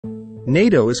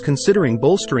NATO is considering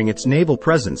bolstering its naval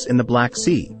presence in the Black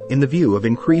Sea, in the view of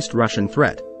increased Russian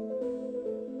threat.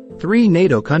 3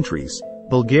 NATO countries,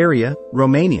 Bulgaria,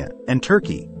 Romania, and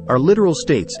Turkey, are littoral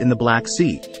states in the Black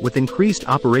Sea, with increased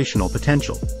operational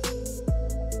potential.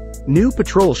 New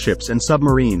patrol ships and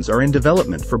submarines are in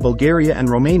development for Bulgaria and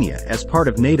Romania as part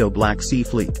of NATO Black Sea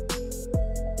Fleet.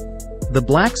 The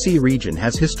Black Sea region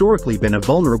has historically been a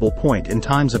vulnerable point in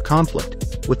times of conflict,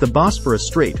 with the Bosporus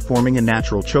Strait forming a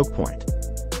natural chokepoint.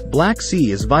 Black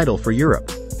Sea is vital for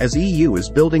Europe, as EU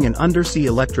is building an undersea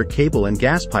electric cable and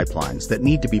gas pipelines that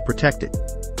need to be protected.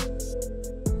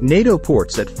 NATO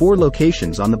ports at 4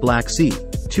 locations on the Black Sea,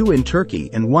 2 in Turkey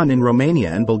and 1 in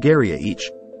Romania and Bulgaria each,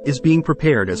 is being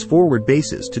prepared as forward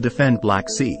bases to defend Black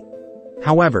Sea.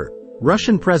 However,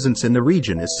 Russian presence in the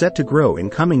region is set to grow in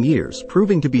coming years,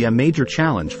 proving to be a major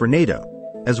challenge for NATO,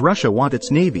 as Russia wants its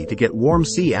navy to get warm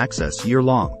sea access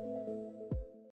year-long.